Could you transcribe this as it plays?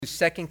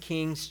2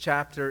 Kings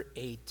chapter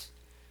 8.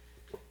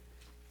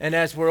 And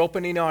as we're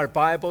opening our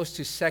Bibles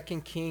to 2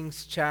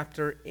 Kings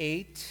chapter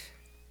 8,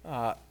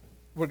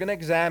 we're going to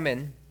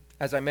examine,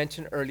 as I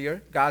mentioned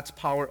earlier, God's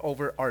power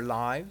over our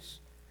lives.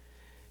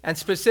 And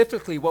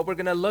specifically, what we're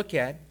going to look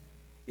at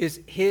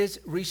is His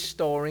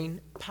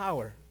restoring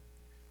power.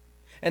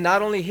 And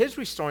not only His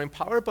restoring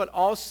power, but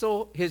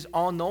also His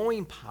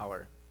all-knowing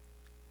power.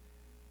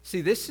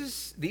 See,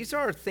 these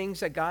are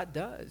things that God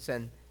does.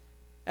 And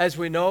as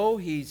we know,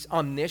 He's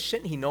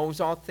omniscient. He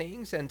knows all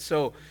things. And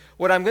so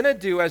what I'm going to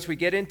do as we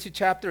get into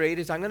chapter 8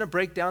 is I'm going to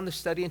break down the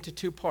study into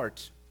two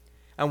parts.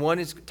 And one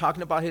is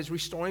talking about His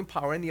restoring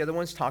power, and the other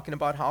one's talking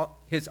about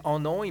His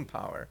all-knowing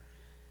power.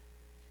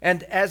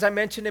 And as I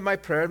mentioned in my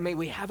prayer, may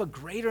we have a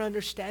greater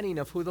understanding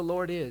of who the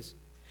Lord is.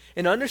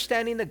 In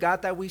understanding the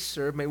God that we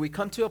serve, may we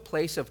come to a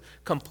place of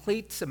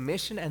complete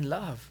submission and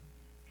love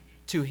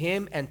to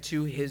Him and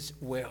to His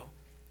will.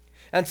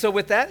 And so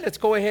with that, let's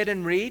go ahead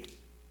and read.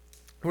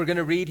 We're going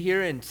to read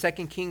here in 2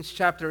 Kings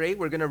chapter 8.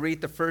 We're going to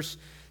read the first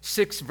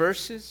 6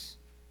 verses.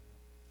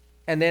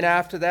 And then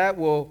after that,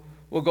 we'll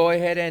go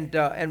ahead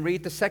and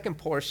read the second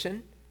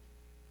portion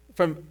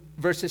from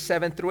verses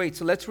 7 through 8.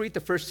 So let's read the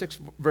first 6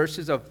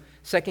 verses of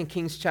 2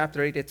 Kings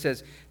chapter 8. It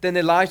says, Then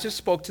Elijah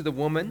spoke to the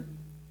woman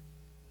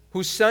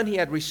whose son he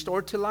had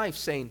restored to life,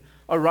 saying,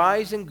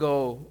 Arise and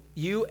go,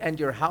 you and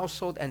your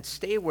household, and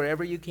stay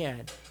wherever you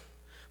can.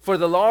 For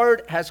the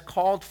Lord has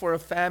called for a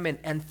famine,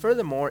 and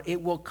furthermore,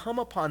 it will come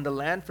upon the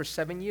land for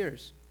 7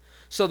 years.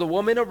 So the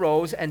woman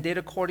arose and did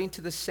according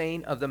to the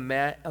saying of the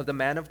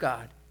man of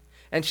God.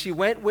 And she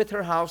went with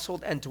her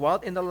household and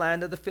dwelt in the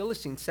land of the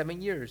Philistines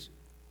 7 years.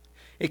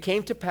 It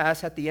came to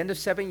pass at the end of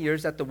 7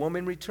 years that the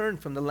woman returned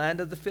from the land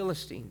of the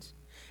Philistines.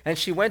 And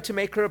she went to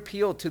make her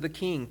appeal to the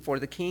king, for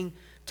the king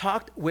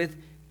talked with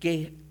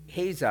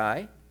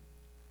Gehazi,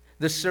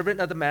 the servant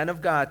of the man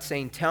of God,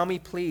 saying, Tell me,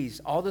 please,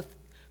 all the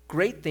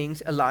great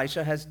things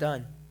Elijah has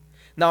done.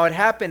 Now it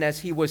happened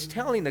as he was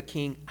telling the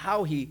king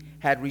how he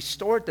had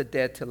restored the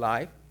dead to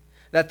life,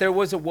 that there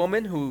was a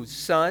woman whose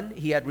son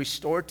he had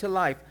restored to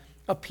life,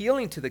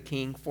 appealing to the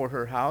king for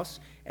her house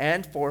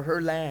and for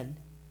her land.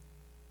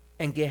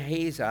 And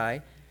Gehazi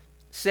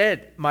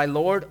said, My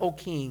lord, O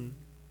king,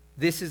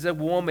 this is a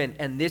woman,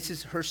 and this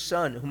is her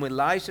son, whom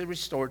Elijah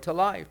restored to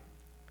life.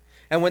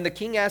 And when the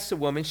king asked the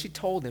woman, she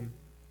told him.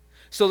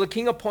 So the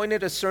king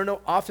appointed a certain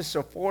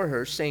officer for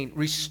her, saying,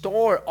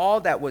 Restore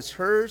all that was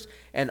hers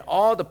and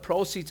all the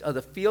proceeds of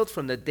the field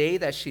from the day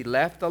that she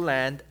left the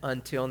land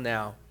until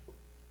now.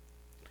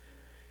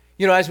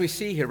 You know, as we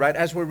see here, right,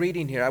 as we're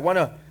reading here, I want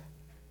to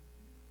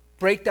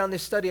break down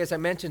this study, as I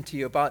mentioned to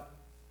you, about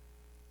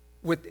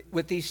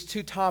with these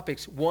two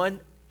topics.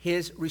 One,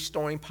 His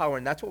restoring power,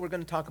 and that's what we're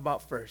going to talk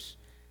about first.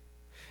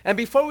 And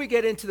before we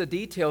get into the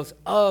details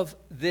of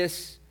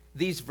these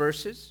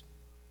verses,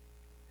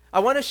 I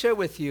want to share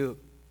with you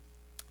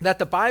that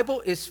the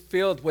Bible is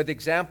filled with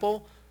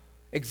examples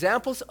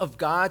of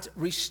God's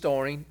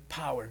restoring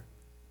power.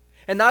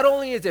 And not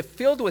only is it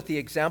filled with the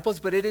examples,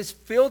 but it is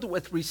filled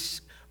with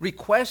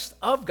requests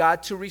of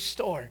God to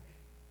restore.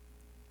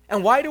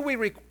 And why do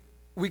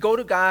we go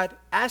to God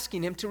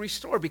asking Him to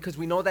restore? Because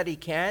we know that He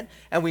can,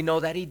 and we know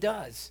that He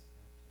does.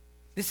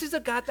 This is a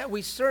God that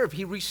we serve.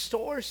 He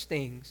restores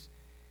things.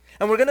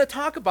 And we're going to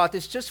talk about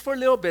this just for a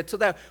little bit so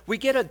that we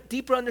get a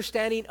deeper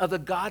understanding of the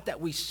God that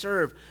we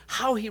serve,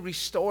 how He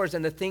restores,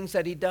 and the things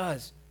that He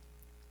does.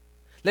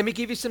 Let me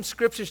give you some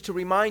scriptures to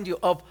remind you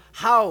of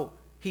how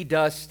He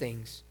does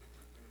things.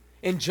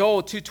 In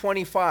Joel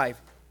 2:25,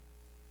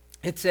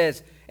 it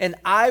says, And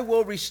I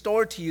will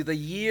restore to you the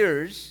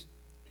years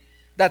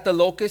that the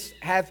locusts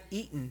have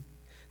eaten,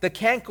 the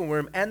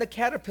cankerworm and the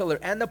caterpillar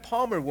and the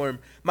palmer worm,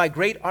 my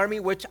great army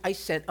which I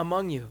sent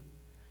among you.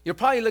 You're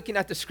probably looking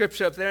at the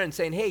scripture up there and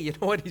saying, hey, you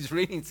know what? He's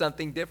reading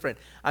something different.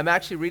 I'm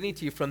actually reading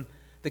to you from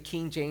the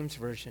King James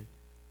Version.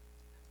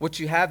 What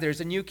you have there is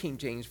a New King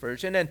James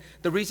Version. And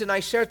the reason I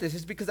shared this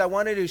is because I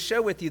wanted to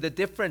share with you the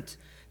different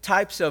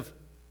types of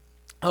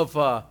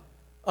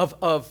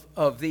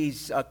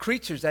these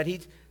creatures that he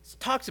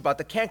talks about,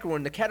 the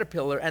cankerworm, the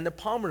caterpillar, and the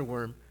palmer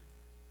worm.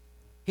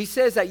 He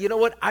says that, you know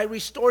what? I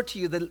restore to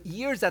you the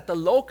years that the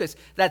locusts,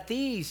 that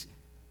these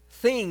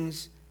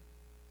things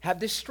have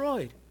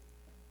destroyed.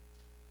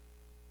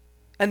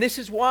 And this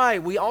is why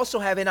we also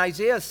have in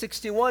Isaiah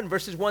 61,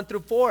 verses 1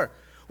 through 4,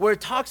 where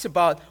it talks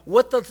about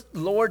what the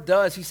Lord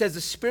does. He says,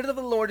 The Spirit of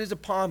the Lord is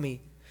upon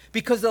me,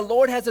 because the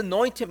Lord has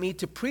anointed me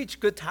to preach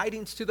good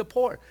tidings to the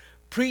poor.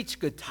 Preach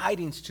good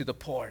tidings to the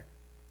poor.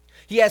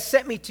 He has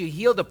sent me to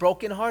heal the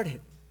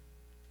brokenhearted.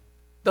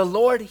 The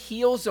Lord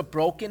heals the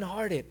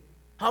brokenhearted.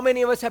 How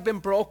many of us have been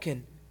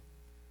broken?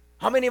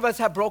 How many of us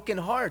have broken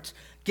hearts?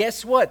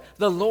 Guess what?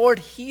 The Lord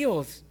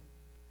heals.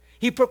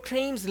 He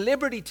proclaims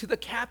liberty to the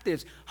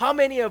captives. How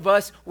many of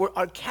us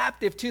are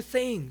captive to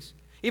things?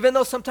 Even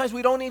though sometimes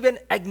we don't even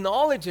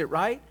acknowledge it,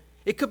 right?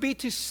 It could be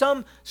to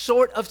some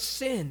sort of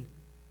sin.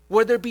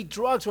 Whether it be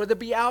drugs, whether it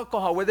be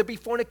alcohol, whether it be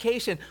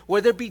fornication,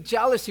 whether it be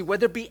jealousy,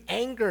 whether it be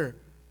anger,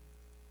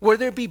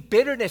 whether it be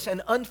bitterness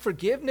and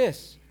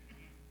unforgiveness.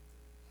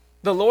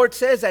 The Lord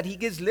says that he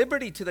gives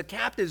liberty to the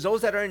captives,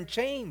 those that are in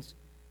chains,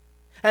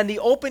 and the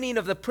opening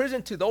of the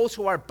prison to those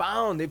who are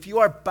bound, if you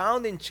are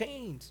bound in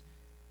chains.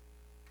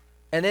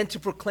 And then to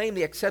proclaim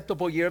the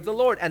acceptable year of the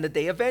Lord and the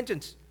day of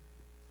vengeance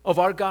of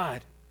our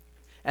God.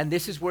 And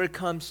this is where it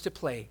comes to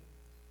play.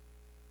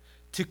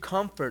 To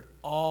comfort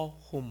all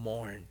who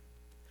mourn.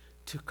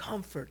 To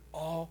comfort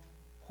all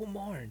who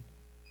mourn.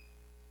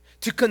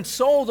 To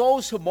console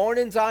those who mourn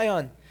in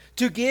Zion.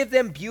 To give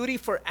them beauty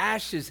for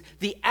ashes.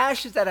 The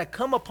ashes that have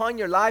come upon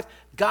your life,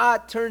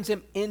 God turns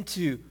them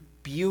into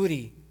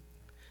beauty.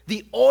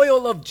 The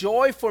oil of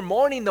joy for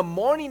mourning, the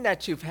mourning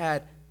that you've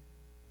had.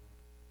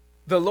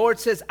 The Lord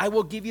says, I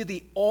will give you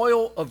the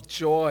oil of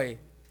joy.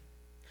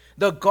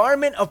 The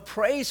garment of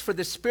praise for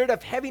the spirit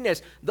of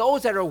heaviness,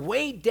 those that are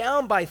weighed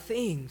down by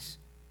things.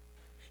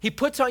 He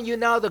puts on you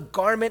now the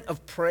garment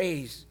of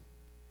praise,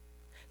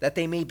 that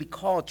they may be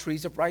called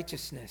trees of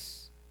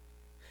righteousness,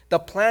 the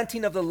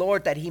planting of the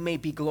Lord, that he may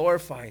be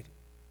glorified.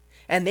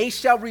 And they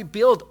shall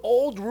rebuild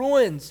old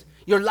ruins,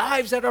 your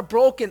lives that are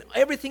broken,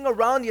 everything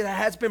around you that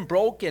has been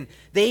broken,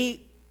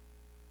 they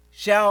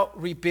shall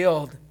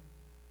rebuild.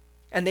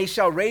 And they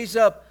shall raise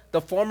up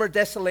the former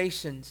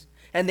desolations,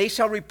 and they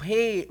shall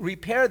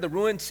repair the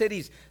ruined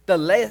cities,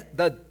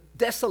 the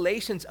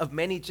desolations of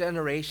many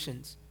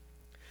generations.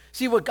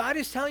 See, what God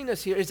is telling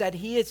us here is that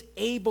he is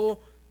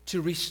able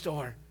to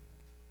restore.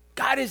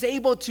 God is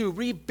able to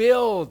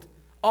rebuild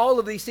all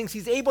of these things.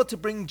 He's able to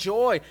bring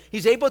joy.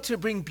 He's able to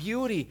bring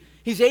beauty.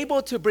 He's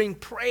able to bring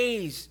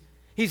praise.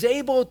 He's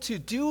able to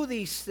do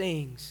these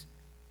things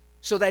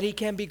so that he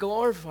can be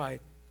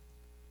glorified.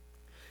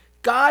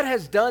 God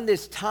has done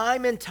this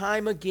time and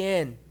time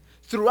again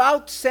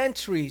throughout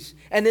centuries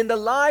and in the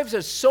lives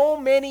of so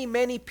many,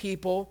 many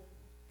people.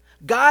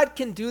 God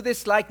can do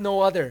this like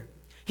no other.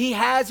 He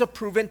has a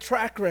proven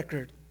track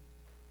record.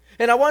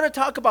 And I want to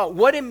talk about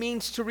what it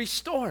means to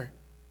restore.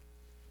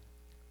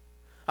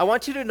 I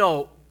want you to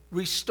know,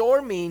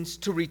 restore means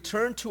to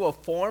return to a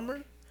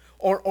former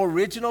or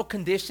original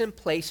condition,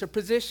 place, or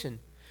position.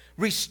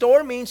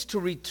 Restore means to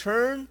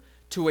return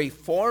to a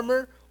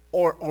former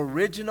or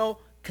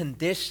original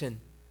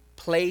condition,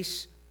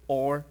 place,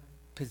 or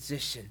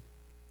position.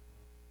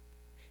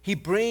 He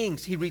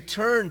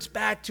returns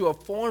back to a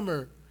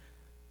former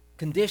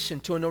condition,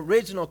 to an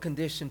original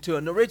condition, to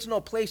an original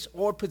place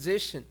or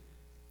position.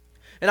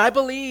 And I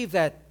believe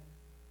that,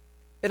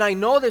 and I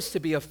know this to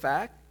be a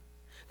fact,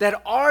 that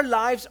our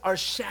lives are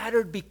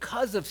shattered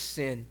because of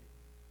sin.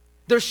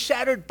 They're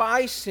shattered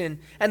by sin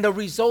and the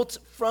results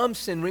from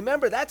sin.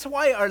 Remember, that's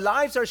why our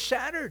lives are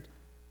shattered.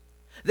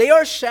 They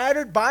are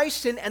shattered by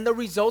sin and the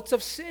results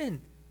of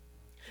sin.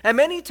 And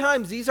many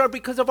times these are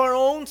because of our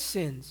own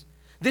sins.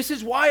 This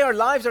is why our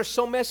lives are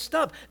so messed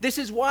up. This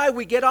is why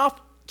we get off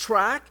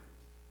track.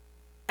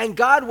 And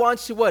God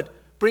wants to what?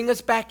 Bring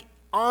us back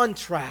on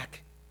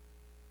track.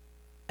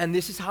 And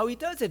this is how he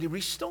does it. He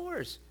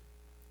restores.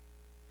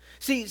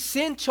 See,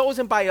 sin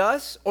chosen by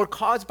us or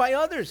caused by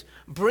others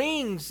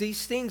brings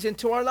these things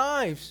into our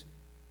lives.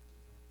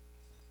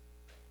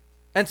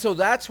 And so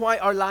that's why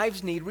our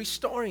lives need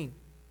restoring.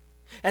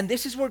 And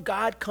this is where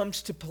God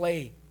comes to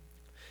play.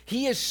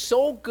 He is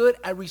so good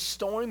at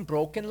restoring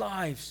broken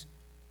lives.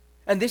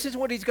 And this is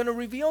what he's going to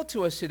reveal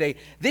to us today.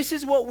 This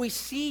is what we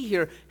see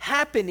here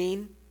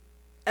happening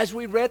as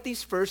we read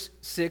these first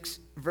 6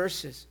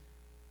 verses.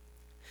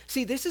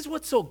 See, this is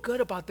what's so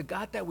good about the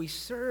God that we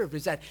serve,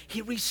 is that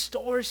he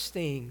restores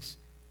things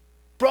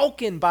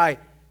broken by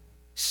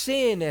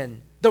sin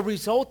and the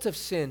result of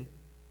sin.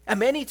 And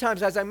many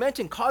times, as I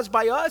mentioned, caused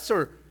by us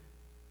or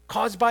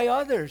caused by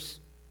others.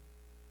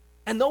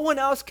 And no one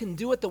else can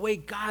do it the way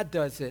God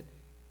does it.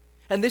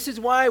 And this is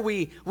why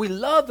we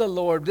love the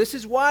Lord. This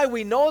is why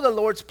we know the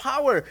Lord's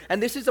power.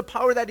 And this is the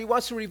power that he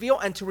wants to reveal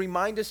and to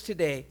remind us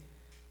today.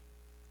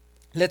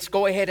 Let's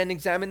go ahead and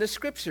examine the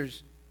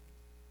scriptures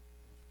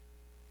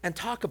and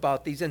talk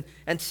about these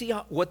and see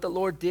what the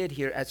Lord did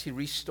here as he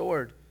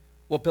restored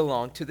what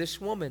belonged to this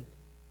woman.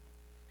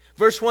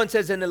 Verse 1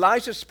 says, And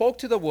Elijah spoke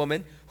to the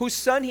woman whose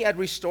son he had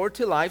restored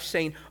to life,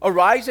 saying,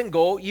 Arise and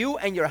go, you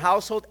and your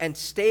household, and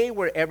stay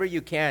wherever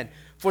you can.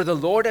 For the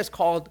Lord has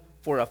called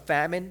for a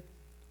famine,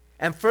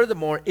 and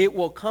furthermore, it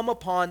will come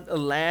upon the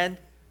land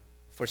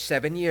for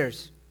 7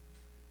 years.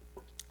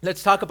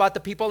 Let's talk about the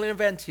people and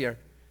events here.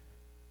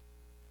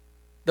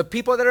 The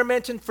people that are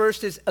mentioned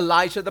first is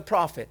Elijah the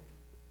prophet.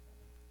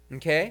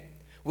 Okay?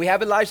 We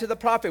have Elijah the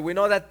prophet. We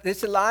know that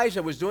this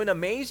Elijah was doing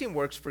amazing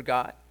works for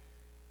God.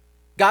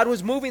 God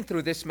was moving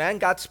through this man.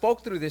 God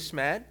spoke through this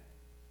man.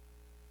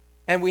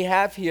 And we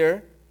have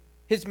here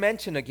his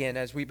mention again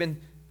as we've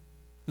been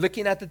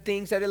looking at the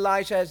things that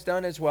Elijah has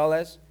done as well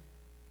as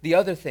the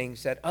other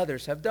things that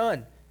others have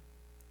done.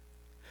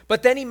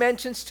 But then he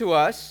mentions to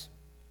us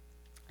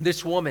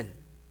this woman.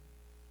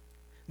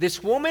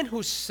 This woman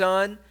whose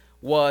son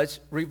was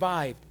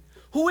revived.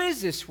 Who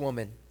is this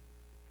woman?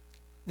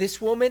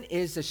 This woman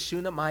is the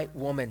Shunammite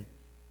woman.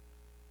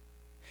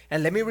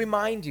 And let me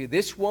remind you,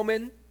 this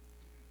woman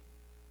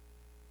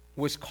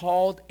was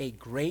called a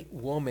great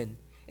woman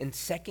in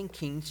 2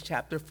 Kings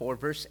chapter 4,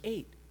 verse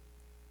 8.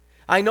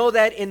 I know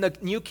that in the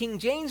New King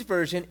James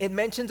Version, it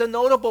mentions a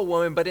notable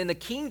woman, but in the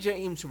King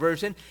James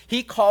Version,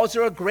 he calls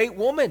her a great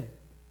woman.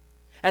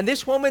 And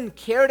this woman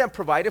cared and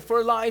provided for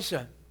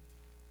Elijah.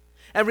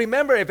 And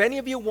remember, if any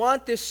of you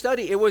want this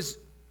study, it was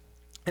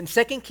in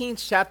 2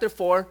 Kings chapter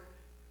 4,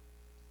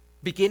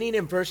 beginning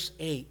in verse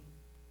 8.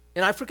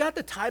 And I forgot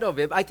the title of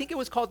it. I think it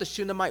was called the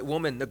Shunammite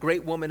woman, the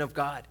great woman of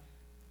God.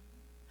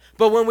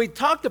 But when we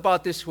talked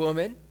about this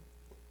woman,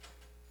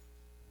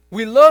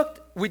 we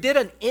did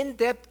an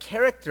in-depth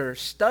character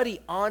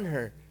study on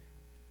her.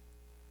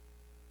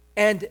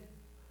 And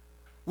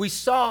we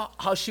saw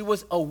how she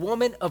was a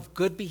woman of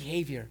good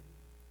behavior.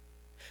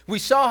 We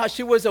saw how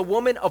she was a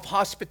woman of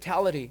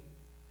hospitality.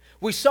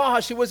 We saw how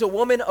she was a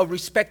woman of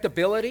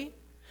respectability.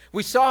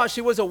 We saw how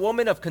she was a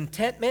woman of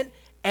contentment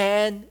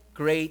and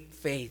great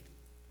faith.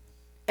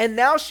 And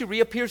now she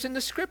reappears in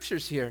the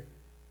scriptures here.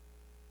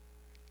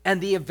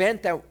 And the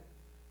event that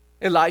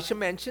Elisha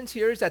mentions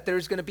here is that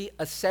there's going to be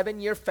a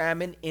 7-year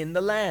famine in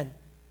the land.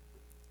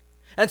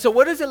 And so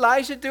what does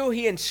Elijah do?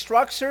 He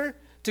instructs her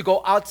to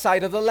go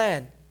outside of the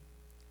land.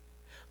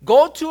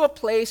 Go to a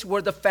place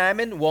where the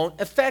famine won't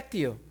affect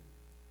you.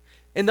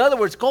 In other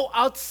words, go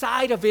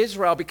outside of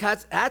Israel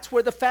because that's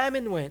where the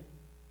famine went.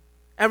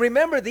 And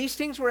remember, these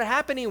things were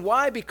happening.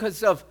 Why?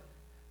 Because of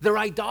their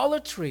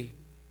idolatry.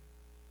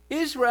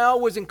 Israel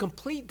was in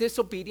complete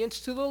disobedience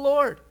to the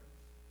Lord.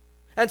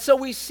 And so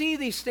we see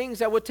these things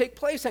that would take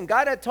place. And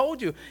God had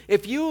told you,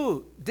 if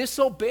you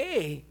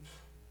disobey,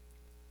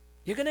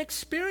 you're going to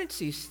experience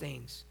these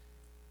things.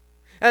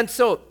 And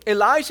so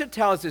Elijah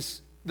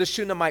tells the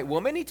Shunammite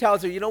woman, he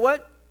tells her, you know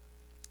what?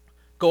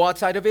 Go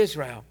outside of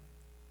Israel.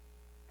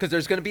 Because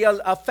there's going to be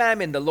a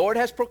famine. The Lord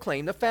has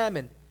proclaimed a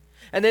famine.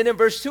 And then in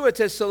verse 2 it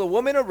says, so the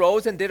woman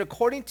arose and did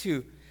according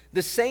to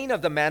the saying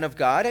of the man of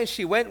God, and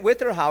she went with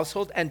her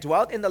household and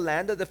dwelt in the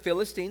land of the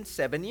Philistines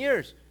 7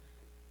 years.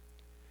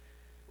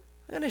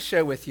 I'm going to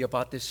share with you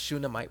about this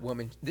Shunammite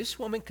woman. This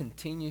woman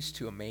continues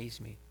to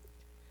amaze me.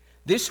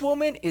 This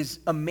woman is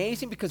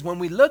amazing because when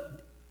we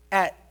look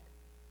at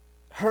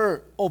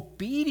her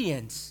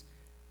obedience,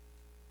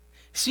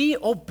 she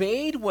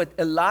obeyed what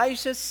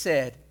Elijah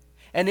said.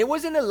 And it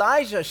wasn't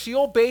Elijah. She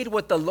obeyed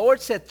what the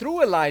Lord said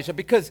through Elijah,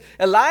 because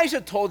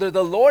Elijah told her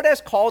the Lord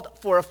has called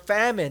for a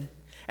famine.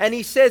 And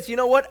he says, you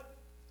know what?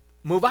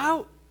 Move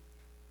out.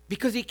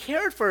 Because he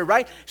cared for her,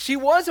 right? She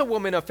was a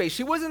woman of faith.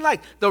 She wasn't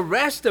like the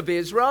rest of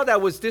Israel that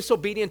was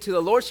disobedient to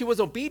the Lord. She was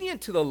obedient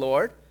to the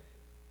Lord.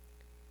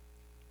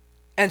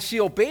 And she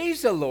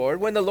obeys the Lord.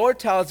 When the Lord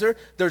tells her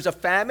there's a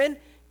famine,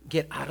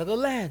 get out of the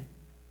land.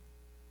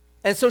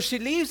 And so she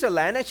leaves the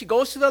land and she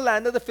goes to the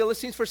land of the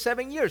Philistines for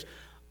 7 years.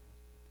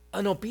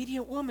 An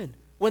obedient woman.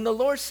 When the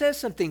Lord says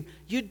something,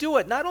 you do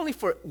it. Not only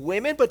for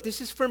women, but this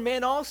is for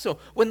men also.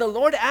 When the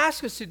Lord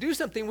asks us to do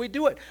something, we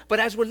do it. But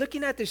as we're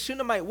looking at this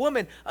Shunammite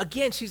woman,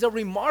 again, she's a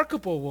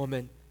remarkable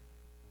woman.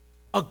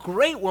 A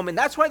great woman.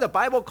 That's why the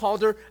Bible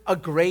called her a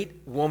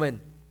great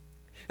woman.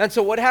 And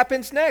so what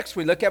happens next?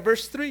 We look at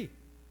verse 3.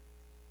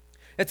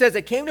 It says,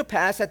 it came to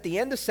pass at the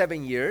end of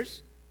 7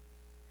 years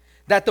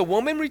that the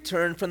woman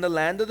returned from the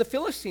land of the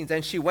Philistines,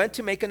 and she went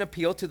to make an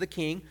appeal to the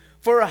king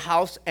for a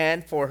house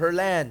and for her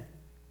land.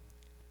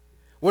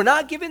 We're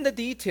not given the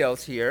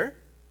details here,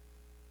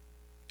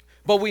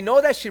 but we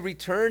know that she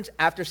returns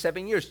after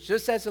 7 years,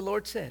 just as the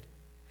Lord said.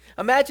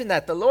 Imagine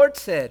that. The Lord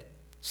said,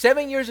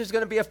 7 years is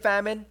going to be a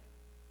famine,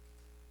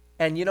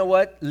 and you know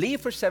what?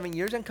 Leave for 7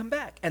 years and come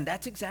back. And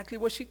that's exactly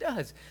what she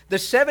does.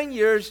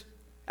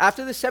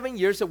 After the 7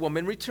 years, the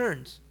woman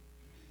returns.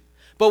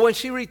 But when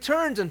she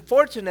returns,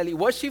 unfortunately,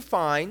 what she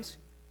finds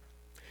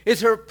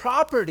is her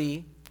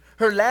property,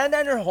 her land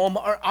and her home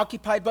are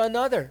occupied by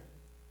another.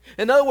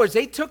 In other words,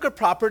 they took her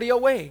property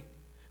away.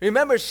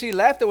 Remember, she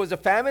left, there was a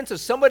famine, so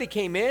somebody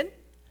came in,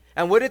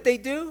 and what did they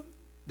do?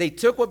 They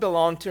took what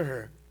belonged to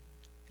her.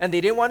 And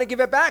they didn't want to give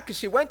it back because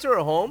she went to her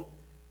home.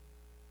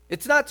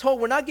 It's not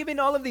told, we're not giving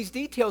all of these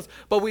details,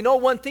 but we know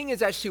one thing is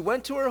that she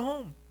went to her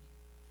home.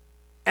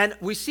 And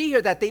we see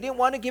here that they didn't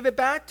want to give it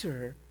back to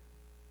her.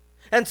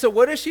 And so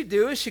what does she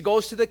do? She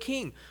goes to the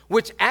king,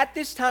 which at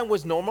this time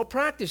was normal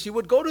practice. She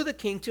would go to the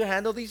king to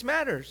handle these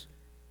matters.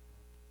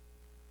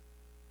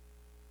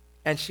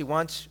 And she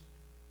wants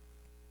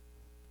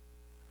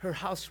her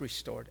house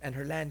restored and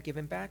her land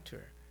given back to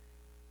her.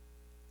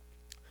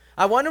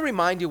 I want to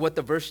remind you what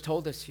the verse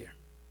told us here.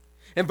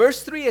 In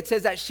verse 3, it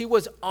says that she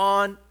was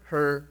on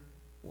her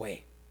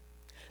way.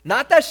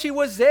 Not that she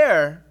was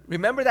there.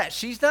 Remember that.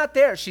 She's not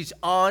there. She's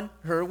on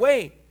her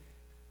way.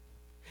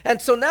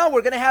 And so now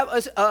we're going to have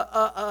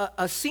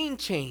a scene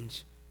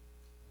change.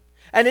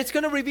 And it's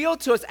going to reveal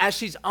to us as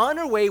she's on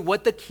her way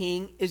what the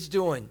king is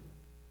doing.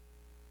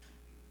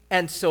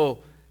 And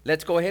so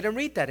let's go ahead and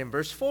read that. In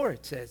verse 4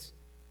 it says,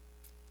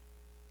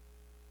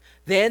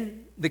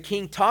 then the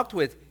king talked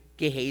with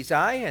Gehazi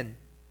and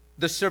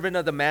the servant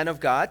of the man of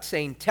God,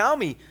 saying, tell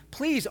me,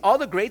 please, all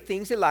the great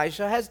things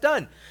Elisha has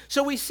done.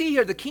 So we see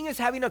here the king is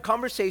having a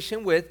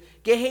conversation with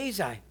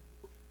Gehazi.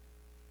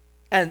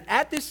 And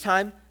at this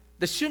time,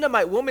 the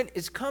Shunammite woman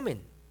is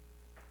coming.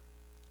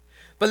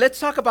 But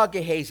let's talk about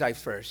Gehazi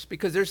first,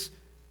 because there's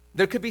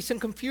there could be some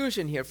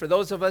confusion here for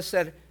those of us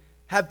that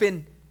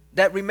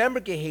remember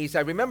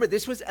Gehazi. Remember,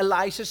 this was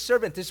Elisha's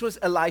servant. This was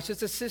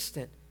Elisha's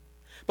assistant.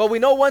 But we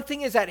know one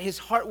thing is that his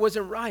heart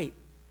wasn't right.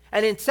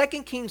 And in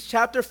 2 Kings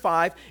chapter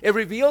 5, it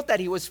revealed that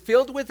he was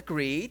filled with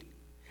greed.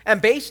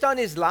 And based on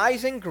his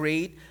lies and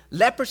greed,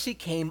 leprosy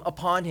came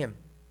upon him.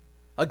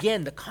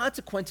 Again, the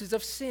consequences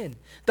of sin,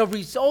 the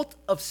result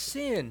of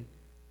sin.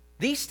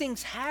 These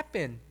things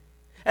happen.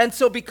 And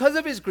so because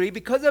of his greed,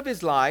 because of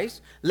his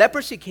lies,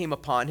 leprosy came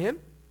upon him.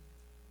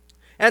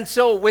 And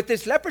so with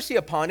this leprosy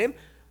upon him,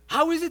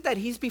 how is it that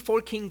he's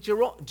before King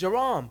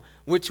Joram,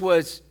 which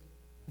was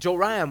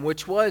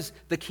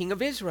the king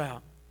of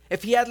Israel,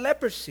 if he had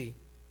leprosy?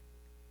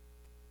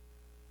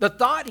 The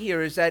thought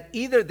here is that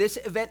either this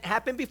event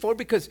happened before,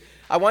 because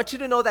I want you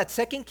to know that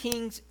 2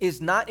 Kings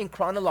is not in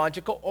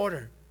chronological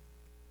order.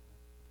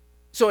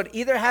 So it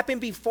either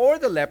happened before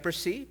the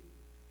leprosy,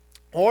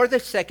 or the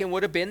second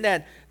would have been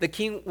that the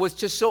king was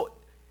just so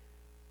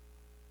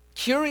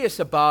curious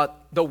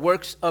about the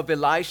works of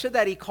Elisha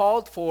that he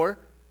called for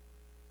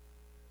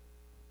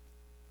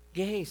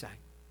Gehazi.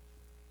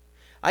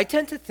 I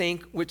tend to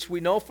think, which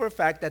we know for a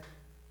fact, that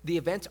the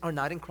events are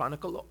not in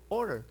chronological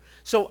order.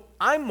 So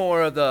I'm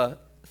more of the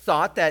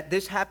thought that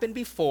this happened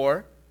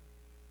before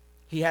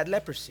he had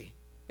leprosy.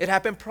 It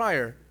happened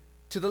prior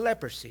to the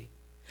leprosy.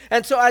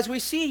 And so as we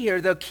see here,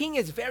 the king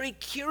is very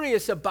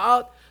curious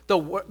about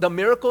the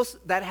miracles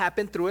that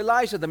happened through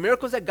Elijah, the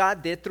miracles that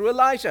God did through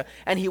Elijah.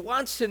 And he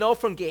wants to know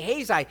from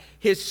Gehazi,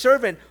 his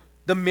servant,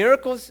 the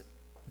miracles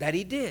that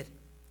he did.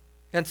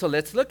 And so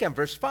let's look at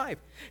verse 5.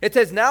 It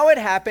says, "Now it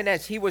happened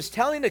as he was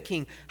telling the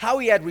king how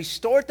he had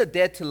restored the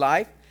dead to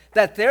life,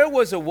 that there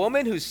was a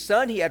woman whose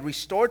son he had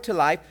restored to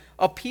life,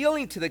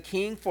 appealing to the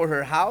king for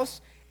her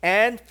house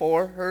and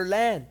for her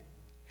land.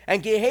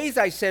 And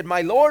Gehazi said,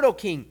 'My lord, O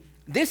king,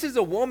 this is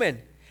a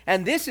woman,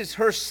 and this is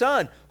her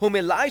son, whom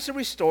Elisha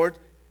restored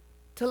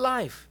to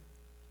life.'"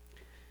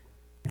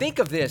 Think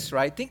of this,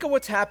 right? Think of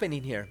what's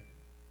happening here.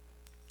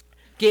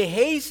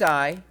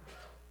 Gehazi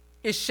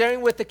is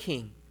sharing with the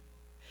king.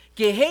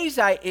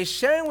 Gehazi is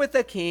sharing with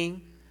the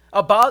king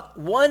about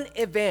one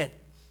event.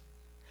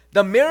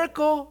 The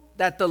miracle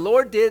that the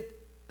Lord did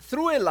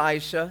through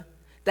Elisha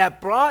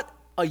that brought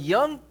a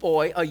young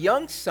boy, a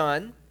young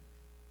son,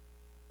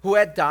 who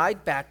had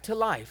died back to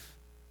life.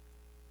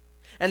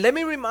 And let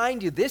me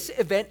remind you, this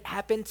event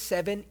happened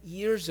 7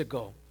 years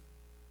ago.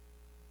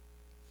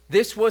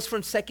 This was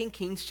from 2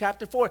 Kings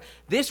chapter 4.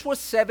 This was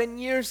 7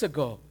 years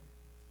ago.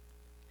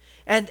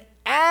 And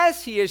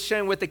as he is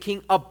sharing with the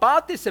king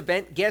about this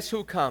event, guess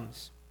who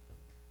comes?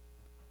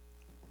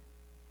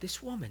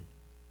 This woman.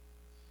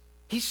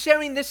 He's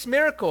sharing this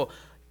miracle,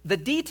 the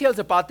details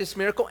about this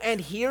miracle, and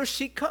here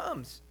she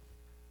comes.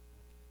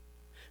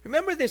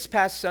 Remember this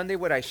past Sunday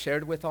what I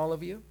shared with all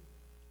of you?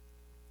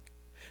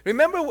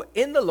 Remember,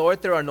 in the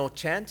Lord there are no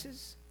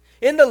chances.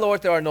 In the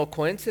Lord there are no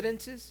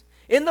coincidences.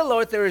 In the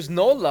Lord there is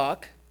no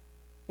luck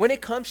when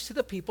it comes to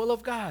the people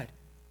of God.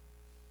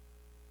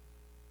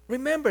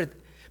 Remember,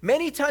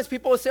 many times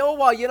people will say, "Oh,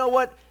 well, you know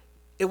what?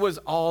 It was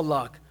all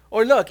luck."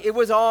 Or look, it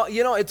was all,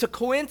 it's a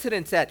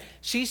coincidence that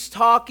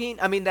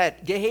that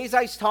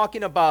Gehazi's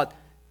talking about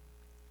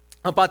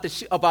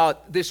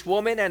this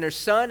woman and her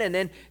son, and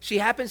then she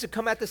happens to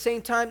come at the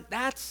same time.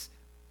 That's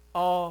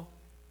all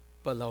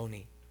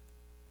baloney.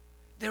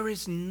 There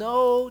is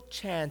no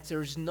chance,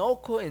 there is no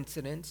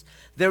coincidence,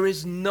 there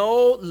is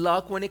no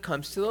luck when it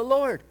comes to the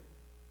Lord.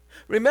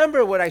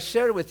 Remember what I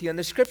shared with you, and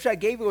the scripture I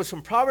gave you was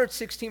from Proverbs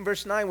 16,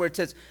 verse 9, where it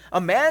says, "A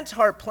man's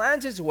heart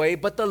plans his way,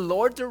 but the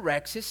Lord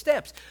directs his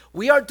steps."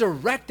 We are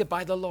directed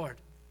by the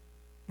Lord.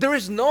 There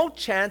is no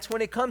chance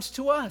when it comes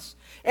to us.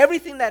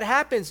 Everything that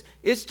happens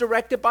is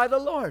directed by the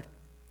Lord.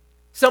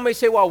 Some may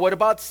say, "Well, what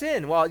about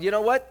sin?" Well, you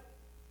know what?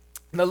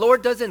 The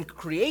Lord doesn't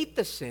create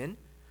the sin.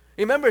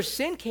 Remember,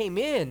 sin came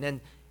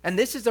in, and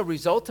this is a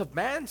result of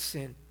man's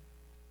sin.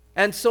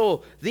 And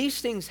so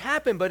these things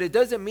happen, but it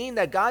doesn't mean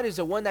that God is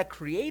the one that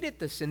created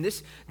the sin.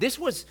 This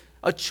was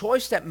a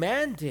choice that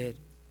man did.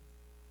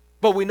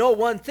 But we know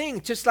one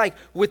thing, just like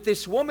with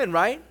this woman,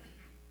 right?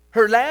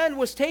 Her land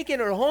was taken,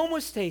 her home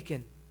was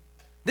taken.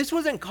 This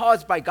wasn't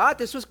caused by God.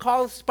 This was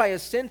caused by a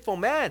sinful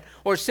man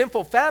or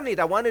sinful family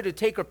that wanted to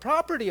take her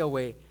property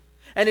away.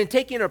 And in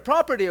taking her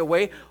property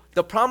away,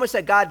 the promise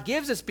that God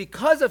gives us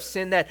because of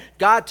sin, that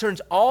God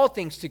turns all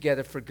things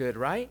together for good,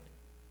 right?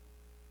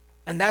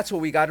 And that's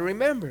what we got to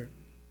remember.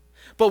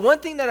 But one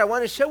thing that I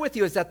want to share with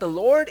you is that the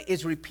Lord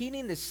is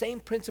repeating the same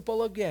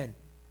principle again.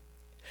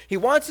 He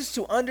wants us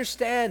to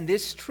understand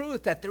this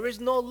truth, that there is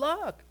no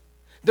luck.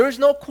 There is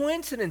no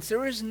coincidence.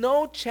 There is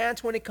no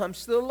chance when it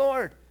comes to the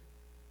Lord.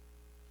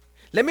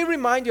 Let me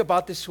remind you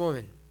about this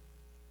woman.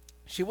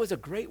 She was a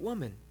great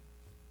woman.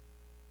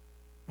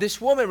 This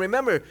woman,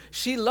 remember,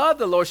 she loved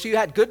the Lord. She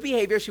had good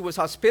behavior. She was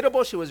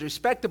hospitable. She was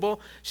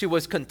respectable. She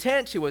was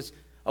content. She was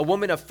a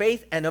woman of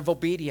faith and of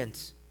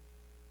obedience.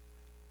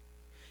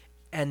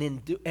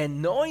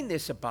 And knowing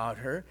this about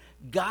her,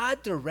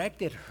 God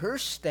directed her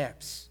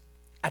steps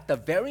at the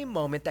very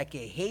moment that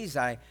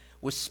Gehazi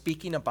was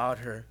speaking about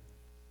her.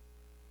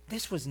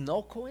 This was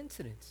no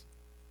coincidence.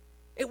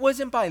 It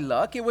wasn't by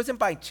luck. It wasn't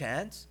by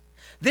chance.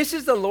 This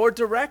is the Lord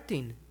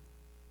directing.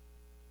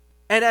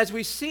 And as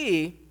we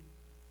see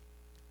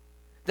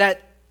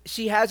that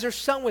she has her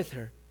son with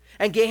her.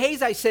 And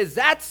Gehazi says,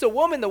 that's the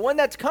woman, the one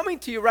that's coming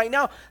to you right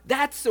now.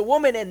 That's the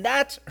woman, and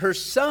that's her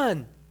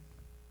son.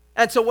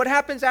 And so what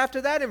happens after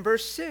that in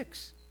verse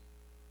 6?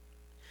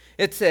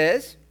 It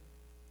says,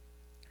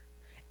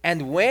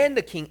 and when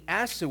the king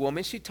asked the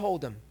woman, she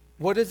told him.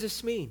 What does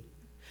this mean?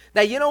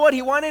 That, you know what,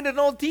 he wanted to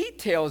know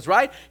details,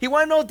 right? He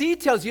wanted to know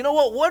details. You know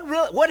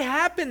what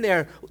happened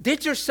there?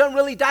 Did your son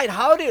really die?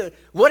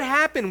 What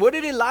happened? What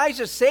did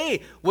Elijah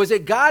say? Was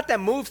it God that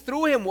moved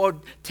through him?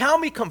 Or tell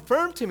me,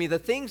 confirm to me the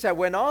things that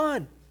went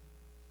on.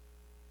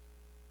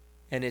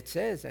 And it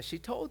says that she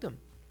told him.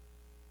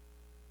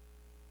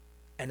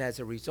 And as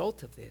a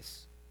result of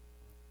this,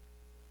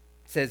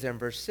 it says in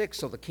verse 6,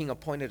 so the king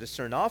appointed a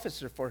certain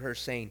officer for her,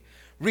 saying,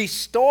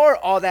 restore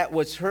all that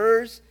was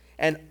hers,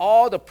 and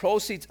all the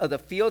proceeds of the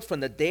field from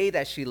the day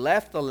that she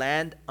left the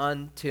land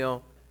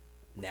until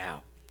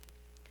now.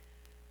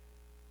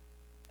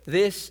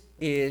 This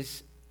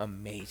is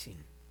amazing.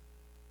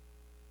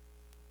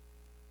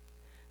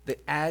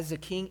 As the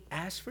king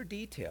asked for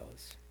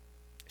details,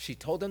 she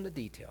told him the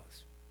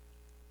details.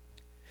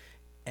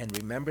 And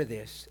remember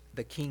this,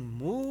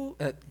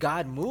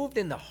 God moved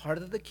in the heart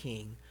of the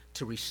king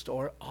to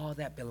restore all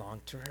that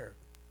belonged to her.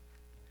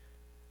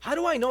 How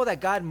do I know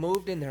that God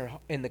moved in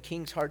the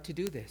king's heart to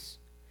do this?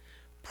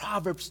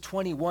 Proverbs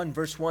 21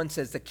 verse 1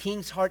 says, the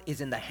king's heart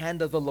is in the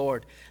hand of the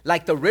Lord.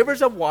 Like the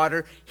rivers of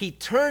water, he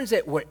turns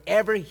it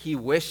wherever he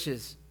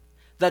wishes.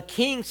 The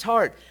king's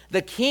heart,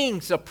 the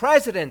kings, the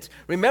presidents.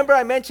 Remember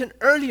I mentioned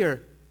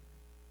earlier,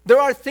 there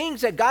are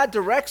things that God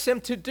directs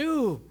him to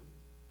do.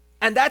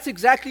 And that's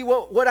exactly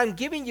what I'm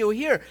giving you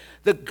here.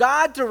 The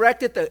God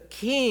directed the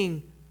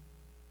king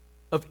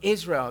of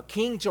Israel,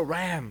 King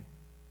Joram,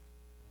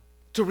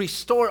 to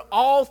restore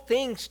all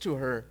things to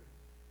her.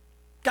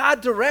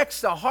 God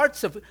directs the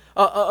hearts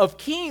of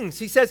kings.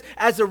 He says,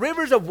 as the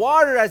rivers of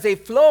water, as they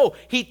flow,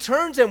 he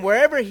turns them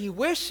wherever he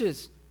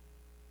wishes.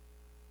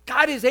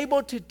 God is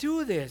able to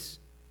do this.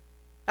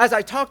 As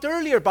I talked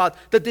earlier about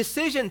the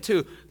decision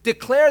to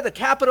declare the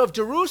capital of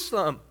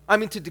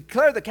to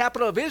declare the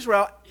capital of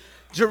Israel,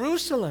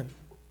 Jerusalem.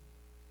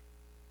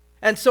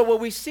 And so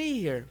what we see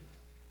here,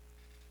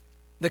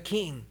 the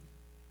king,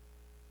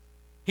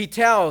 he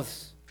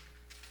tells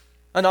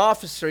an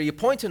officer, he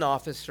appoints an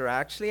officer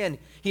actually, and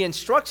he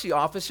instructs the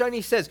officer and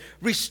he says,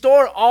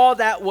 restore all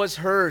that was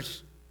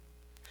hers.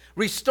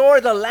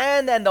 Restore the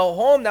land and the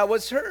home that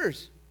was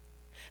hers.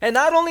 And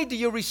not only do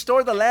you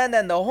restore the land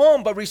and the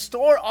home, but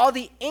restore all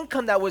the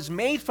income that was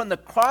made from the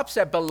crops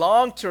that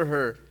belonged to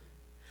her.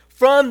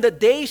 From the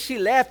day she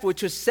left,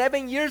 which was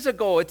 7 years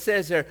ago, it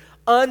says there,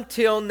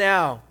 until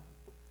now.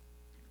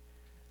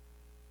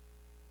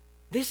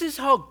 This is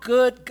how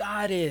good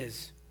God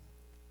is.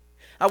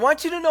 I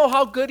want you to know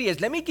how good he is.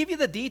 Let me give you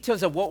the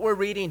details of what we're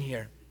reading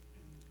here.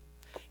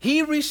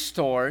 He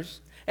restores,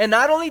 and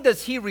not only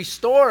does he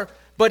restore,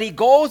 but he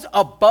goes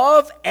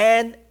above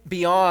and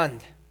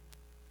beyond.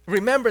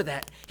 Remember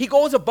that. He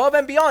goes above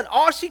and beyond.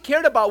 All she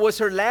cared about was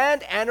her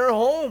land and her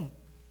home.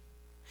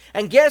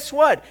 And guess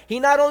what?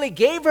 He not only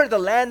gave her the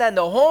land and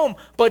the home,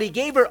 but he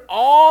gave her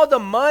all the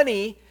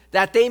money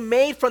that they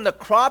made from the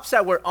crops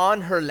that were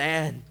on her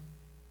land.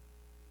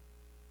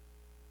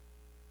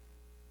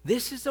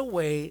 This is the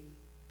way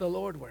the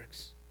Lord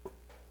works.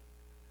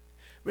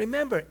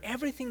 Remember,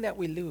 everything that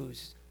we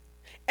lose,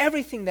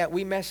 everything that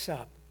we mess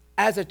up,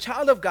 as a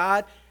child of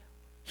God,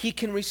 he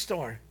can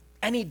restore.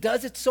 And he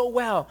does it so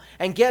well.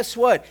 And guess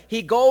what?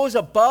 He goes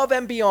above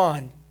and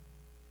beyond.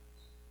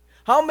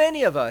 How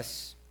many of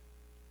us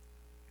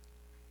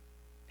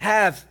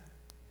have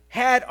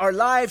had our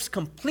lives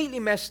completely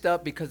messed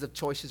up because of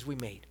choices we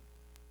made,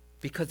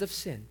 because of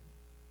sin?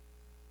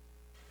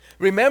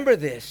 Remember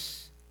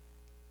this.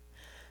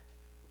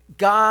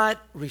 God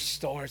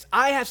restores.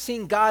 I have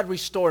seen God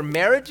restore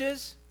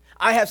marriages.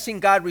 I have seen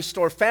God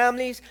restore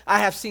families. I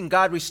have seen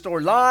God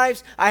restore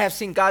lives. I have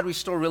seen God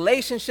restore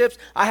relationships.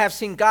 I have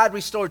seen God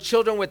restore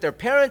children with their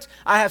parents.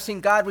 I have seen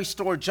God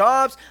restore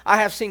jobs. I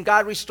have seen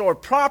God restore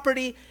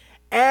property.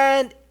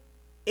 And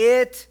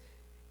it's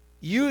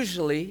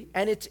usually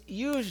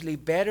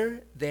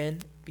better than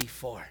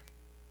before.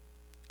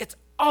 It's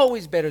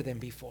always better than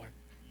before.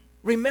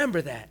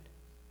 Remember that.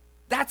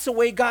 That's the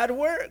way God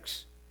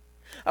works.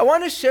 I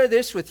want to share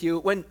this with you.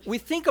 When we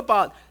think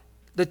about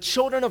the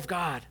children of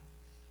God,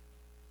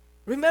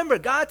 remember,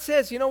 God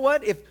says, you know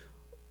what? If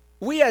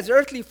we as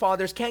earthly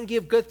fathers can't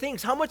give good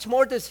things, how much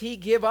more does he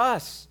give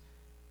us?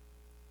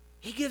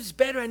 He gives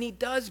better and he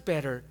does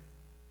better.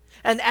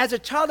 And as a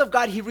child of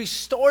God, he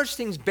restores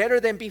things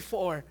better than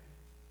before.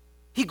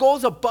 He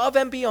goes above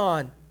and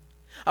beyond.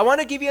 I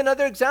want to give you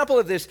another example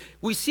of this.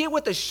 We see it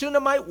with the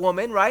Shunammite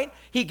woman, right?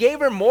 He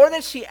gave her more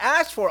than she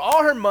asked for,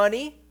 all her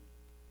money,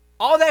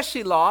 all that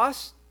she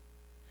lost.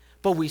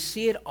 But we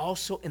see it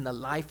also in the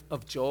life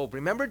of Job.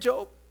 Remember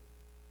Job?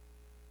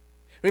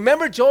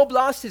 Remember Job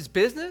lost his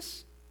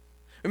business?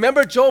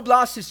 Remember, Job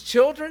lost his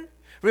children.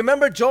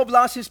 Remember, Job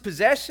lost his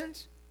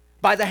possessions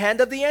by the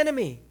hand of the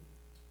enemy.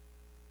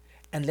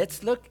 And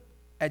let's look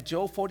at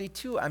Job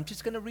 42. I'm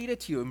just going to read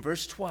it to you in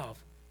verse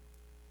 12.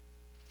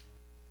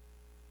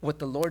 What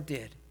the Lord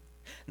did.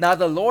 Now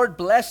the Lord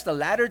blessed the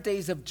latter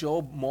days of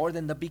Job more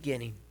than the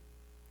beginning.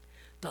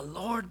 The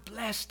Lord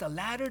blessed the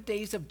latter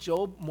days of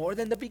Job more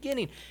than the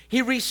beginning.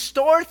 He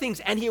restored things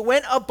and he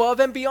went above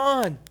and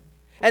beyond.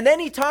 And then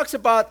he talks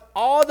about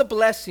all the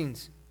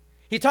blessings.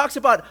 He talks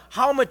about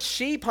how much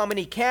sheep, how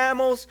many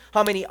camels,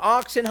 how many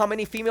oxen, how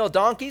many female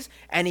donkeys,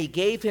 and he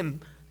gave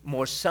him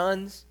more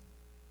sons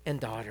and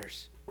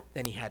daughters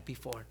than he had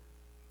before.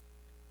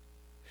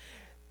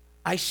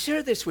 I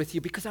share this with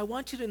you because I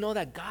want you to know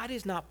that God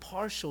is not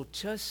partial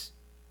just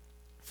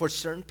for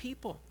certain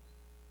people.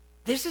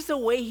 This is the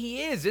way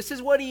he is. This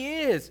is what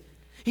he is.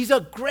 He's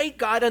a great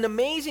God, an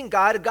amazing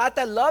God, a God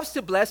that loves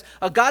to bless,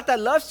 a God that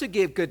loves to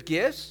give good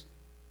gifts.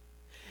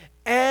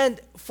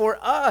 And for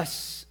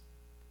us,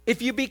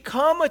 if you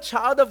become a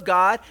child of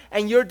God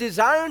and you're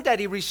desiring that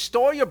he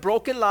restore your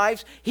broken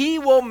lives, he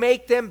will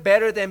make them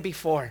better than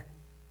before.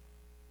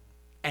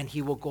 And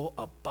he will go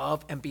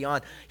above and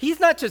beyond. He's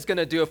not just going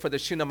to do it for the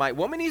Shunammite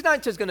woman. He's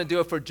not just going to do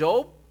it for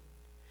Job.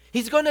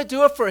 He's going to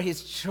do it for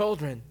his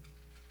children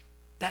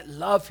that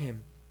love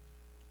him,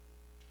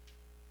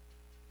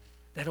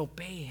 that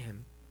obey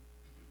him,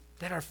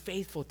 that are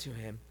faithful to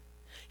him.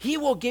 He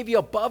will give you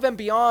above and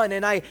beyond.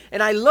 And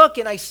I look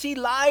and I see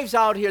lives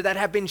out here that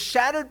have been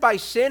shattered by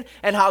sin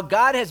and how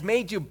God has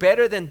made you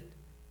better than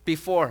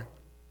before.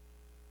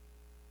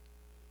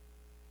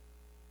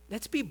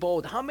 Let's be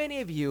bold. How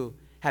many of you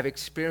have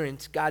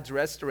experienced God's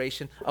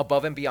restoration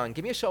above and beyond?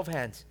 Give me a show of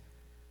hands.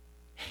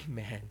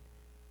 Amen.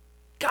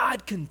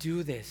 God can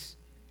do this.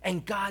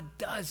 And God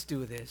does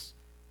do this.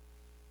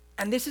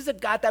 And this is a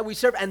God that we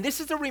serve. And this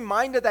is a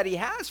reminder that he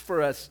has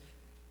for us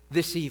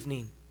this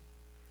evening.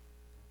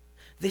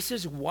 This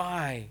is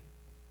why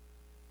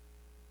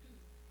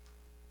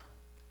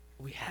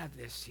we have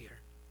this here.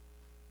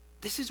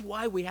 This is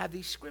why we have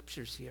these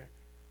scriptures here.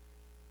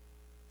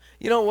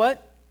 You know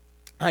what?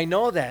 I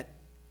know that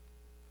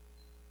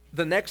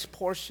the next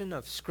portion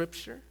of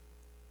scripture,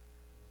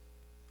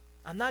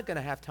 I'm not going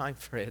to have time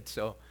for it,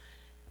 so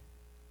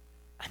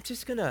I'm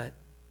just going to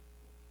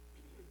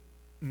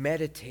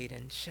meditate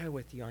and share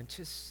with you on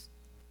just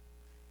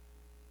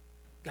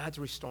God's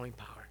restoring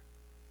power.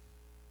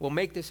 We'll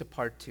make this a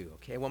part 2,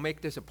 okay? We'll make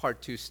this a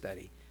part 2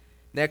 study.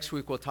 Next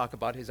week we'll talk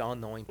about his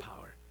all-knowing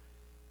power.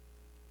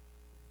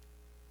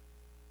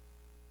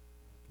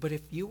 But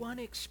if you want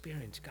to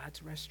experience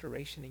God's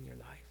restoration in your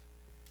life,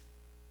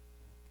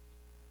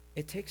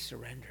 it takes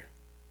surrender.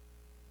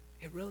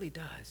 It really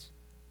does.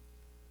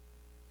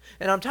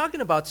 And I'm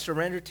talking about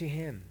surrender to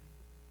him.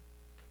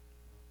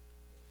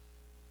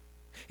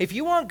 If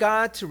you want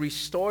God to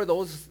restore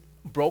those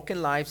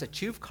broken lives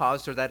that you've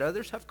caused or that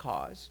others have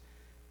caused,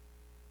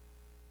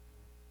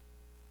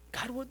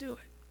 God will do it.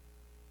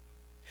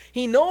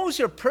 He knows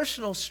your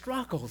personal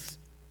struggles.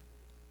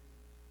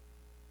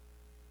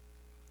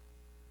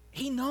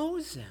 He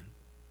knows them.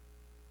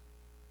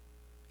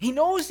 He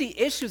knows the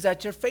issues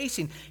that you're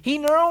facing. He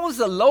knows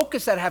the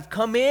locusts that have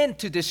come in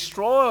to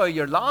destroy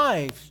your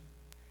lives.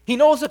 He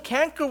knows the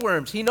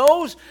cankerworms. He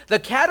knows the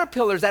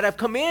caterpillars that have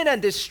come in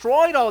and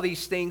destroyed all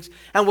these things.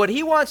 And what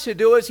he wants to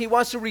do is he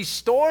wants to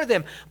restore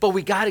them. But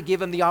we got to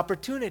give him the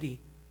opportunity.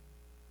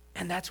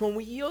 And that's when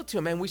we yield to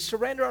him and we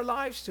surrender our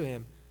lives to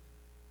him.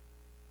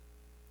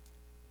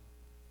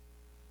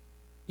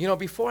 You know,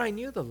 before I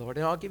knew the Lord,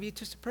 and I'll give you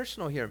just a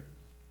personal here,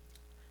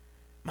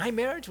 my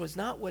marriage was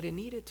not what it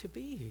needed to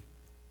be.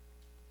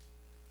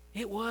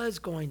 It was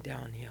going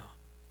downhill.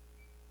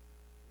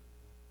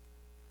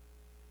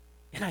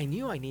 And I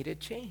knew I needed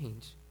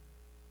change.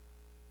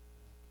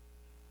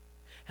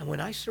 And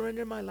when I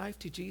surrendered my life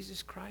to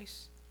Jesus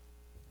Christ,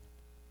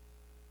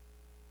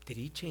 did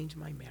he change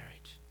my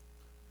marriage?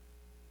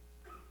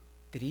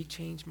 Did he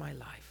change my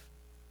life?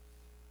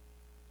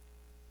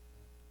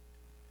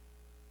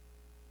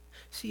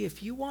 See,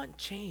 if you want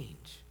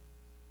change,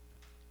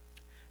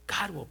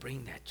 God will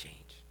bring that change.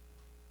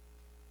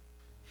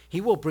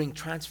 He will bring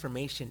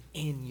transformation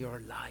in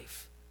your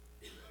life.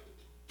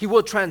 He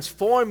will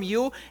transform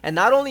you, and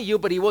not only you,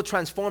 but he will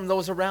transform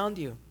those around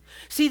you.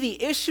 See,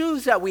 the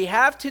issues that we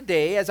have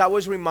today, as I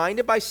was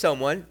reminded by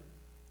someone,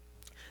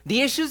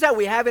 the issues that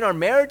we have in our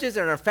marriages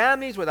and our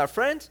families with our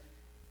friends,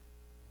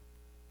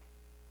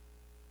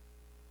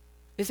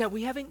 is that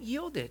we haven't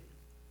yielded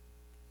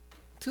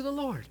to the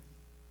Lord.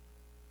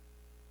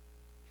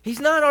 He's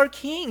not our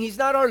king. He's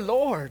not our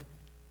Lord.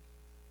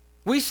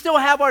 We still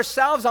have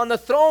ourselves on the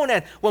throne,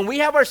 and when we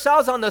have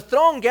ourselves on the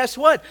throne, guess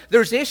what?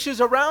 There's issues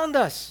around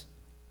us.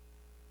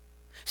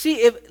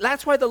 See,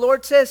 that's why the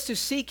Lord says to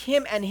seek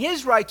him and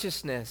his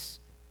righteousness,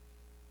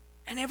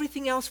 and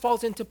everything else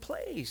falls into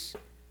place.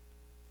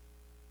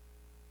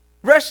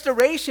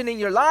 Restoration in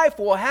your life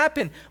will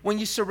happen when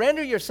you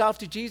surrender yourself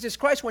to Jesus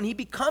Christ, when he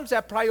becomes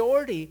that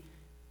priority.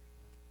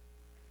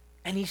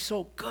 And he's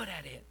so good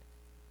at it.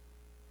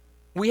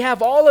 We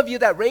have all of you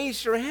that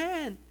raised your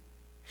hand.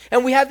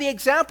 And we have the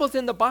examples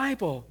in the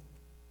Bible.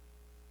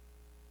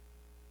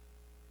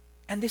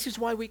 And this is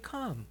why we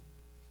come,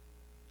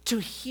 to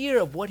hear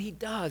of what he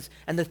does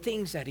and the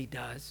things that he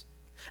does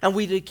and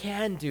what he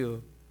can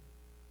do.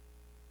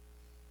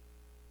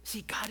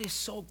 See, God is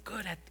so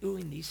good at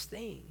doing these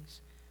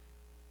things.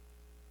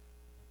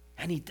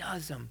 And he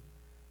does them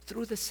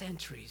through the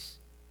centuries,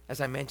 as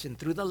I mentioned,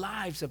 through the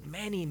lives of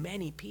many,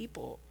 many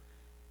people.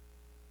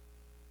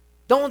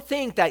 Don't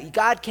think that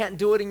God can't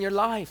do it in your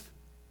life.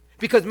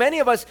 Because many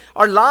of us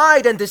are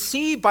lied and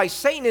deceived by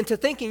Satan into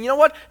thinking, you know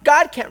what?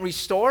 God can't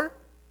restore.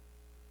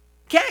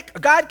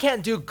 God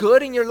can't do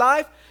good in your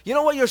life. You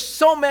know what? You're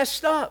so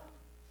messed up.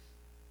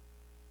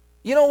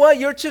 You know what?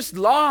 You're just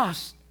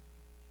lost.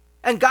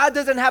 And God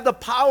doesn't have the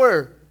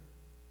power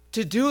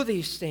to do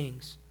these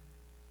things.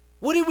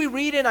 What did we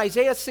read in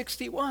Isaiah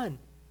 61?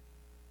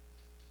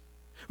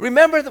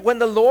 Remember when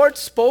the Lord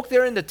spoke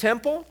there in the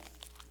temple?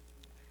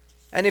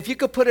 And if you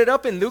could put it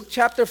up in Luke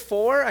chapter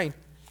 4.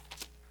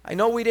 I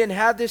know we didn't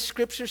have this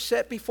scripture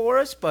set before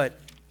us, but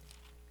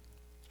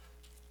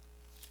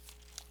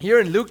here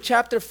in Luke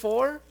chapter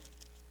 4,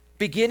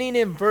 beginning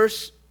in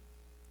verse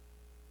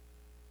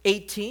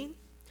 18,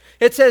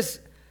 it says,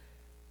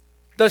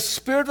 "The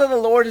Spirit of the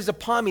Lord is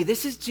upon me."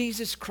 This is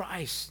Jesus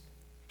Christ.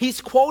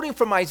 He's quoting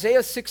from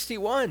Isaiah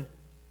 61.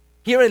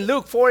 Here in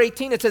Luke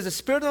 4:18, it says, "The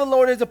Spirit of the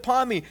Lord is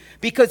upon me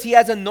because he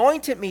has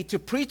anointed me to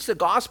preach the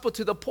gospel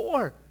to the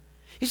poor."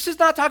 He's just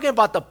not talking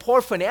about the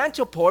poor,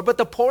 financial poor, but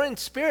the poor in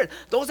spirit,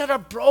 those that are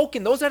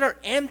broken, those that are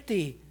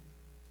empty.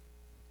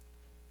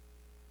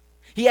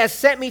 He has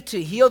sent me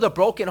to heal the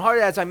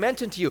brokenhearted, as I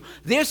mentioned to you.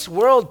 This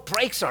world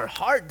breaks our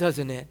heart,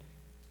 doesn't it?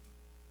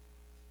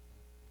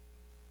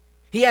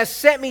 He has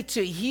sent me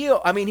to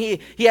heal.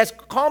 He has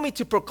called me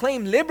to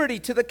proclaim liberty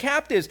to the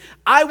captives.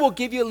 I will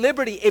give you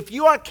liberty. If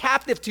you are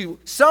captive to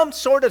some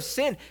sort of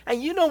sin,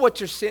 and you know what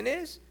your sin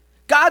is,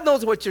 God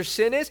knows what your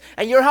sin is,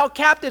 and you're held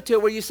captive to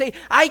it, where you say,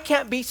 I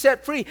can't be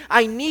set free.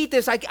 I need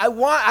this. I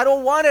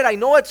don't want it. I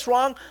know it's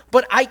wrong,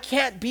 but I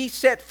can't be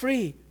set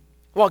free.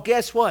 Well,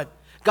 guess what?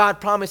 God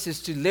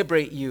promises to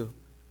liberate you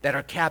that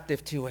are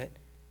captive to it.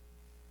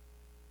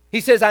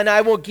 He says, and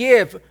I will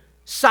give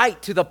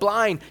sight to the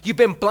blind. You've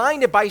been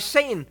blinded by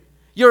Satan.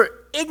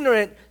 You're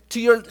ignorant to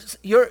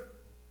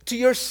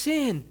your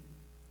sin.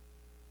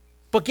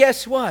 But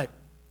guess what?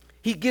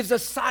 He gives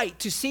us sight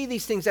to see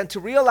these things and to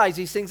realize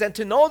these things and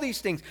to know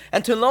these things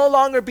and to no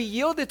longer be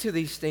yielded to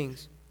these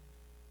things.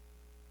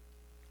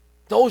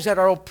 Those that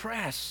are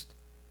oppressed.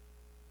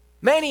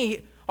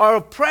 Many are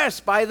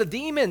oppressed by the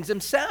demons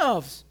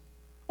themselves.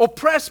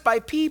 Oppressed by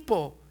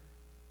people.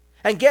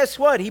 And guess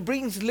what? He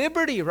brings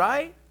liberty,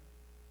 right?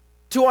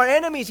 To our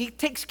enemies. He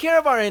takes care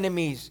of our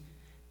enemies.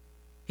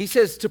 He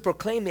says to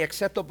proclaim the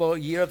acceptable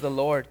year of the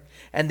Lord.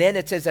 And then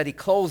it says that he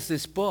closed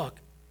this book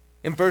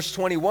in verse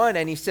 21.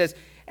 And he said,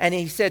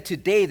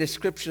 today the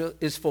scripture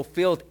is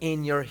fulfilled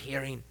in your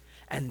hearing.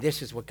 And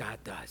this is what God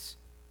does.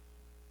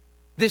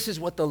 This is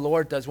what the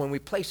Lord does when we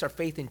place our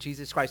faith in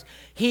Jesus Christ.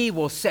 He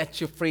will set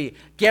you free.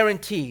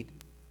 Guaranteed.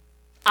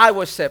 I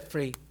was set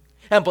free.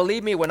 And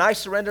believe me, when I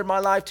surrendered my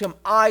life to him,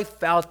 I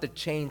felt the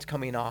chains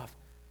coming off.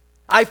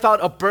 I felt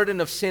a burden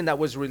of sin that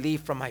was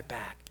relieved from my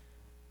back.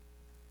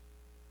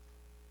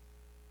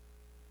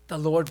 The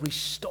Lord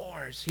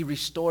restores. He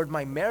restored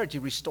my marriage. He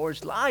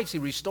restores lives. He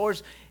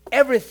restores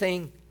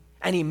everything,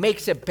 and he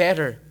makes it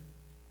better.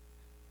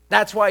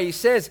 That's why he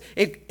says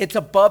it's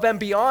above and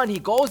beyond. He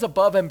goes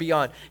above and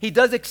beyond. He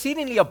does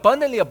exceedingly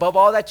abundantly above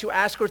all that you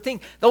ask or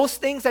think. Those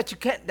things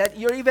that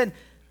you're even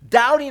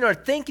doubting or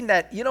thinking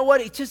that, you know what,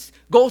 it just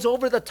goes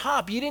over the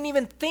top. You didn't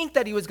even think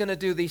that he was going to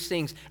do these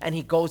things, and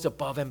he goes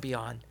above and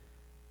beyond.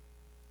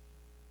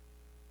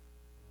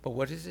 But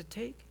what does it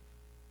take?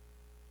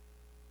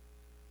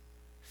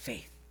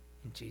 Faith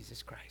in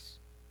Jesus Christ.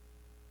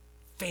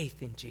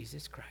 Faith in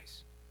Jesus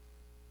Christ.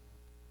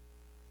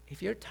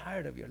 If you're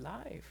tired of your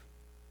life,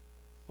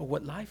 or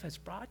what life has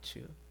brought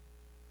you,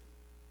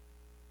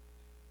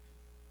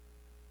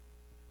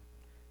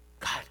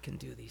 God can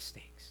do these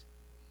things.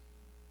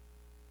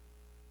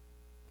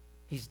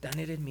 He's done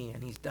it in me,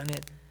 and he's done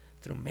it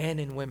through men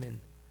and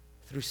women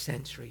through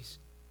centuries.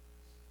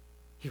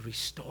 He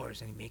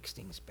restores and he makes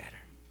things better.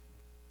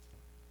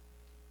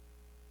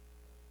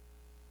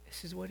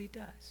 This is what he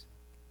does.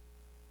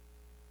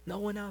 No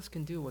one else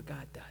can do what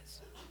God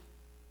does.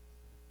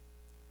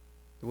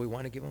 Do we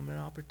want to give him an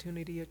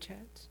opportunity, a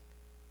chance?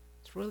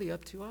 It's really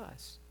up to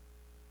us.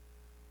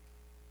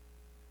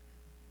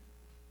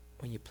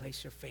 When you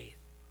place your faith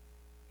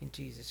in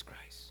Jesus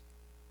Christ,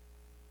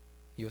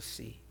 you'll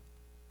see.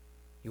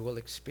 You will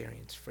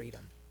experience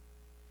freedom.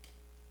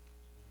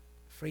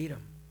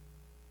 Freedom.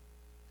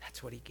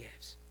 That's what he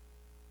gives.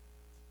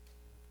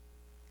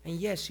 And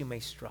yes, you may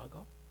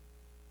struggle.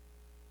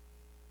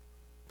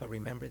 But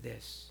remember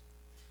this.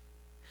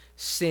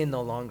 Sin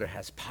no longer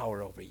has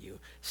power over you.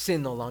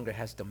 Sin no longer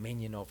has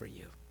dominion over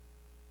you.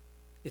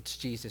 It's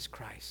Jesus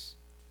Christ.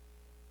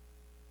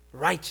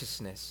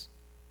 Righteousness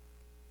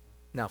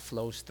now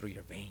flows through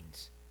your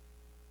veins.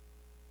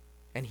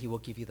 And he will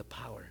give you the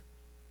power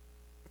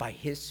by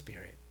his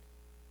Spirit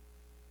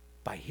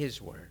by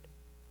His word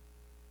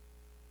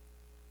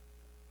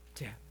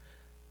to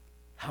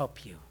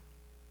help you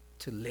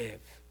to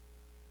live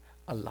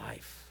a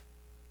life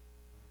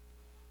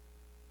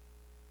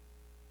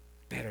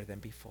better than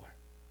before.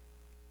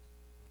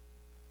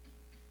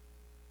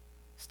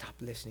 Stop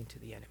listening to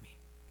the enemy.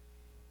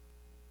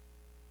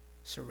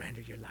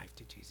 Surrender your life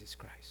to Jesus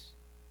Christ.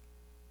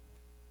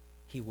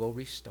 He will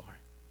restore,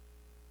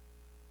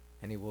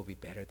 and it will be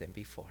better than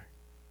before.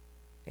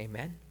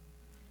 Amen?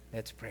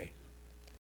 Let's pray.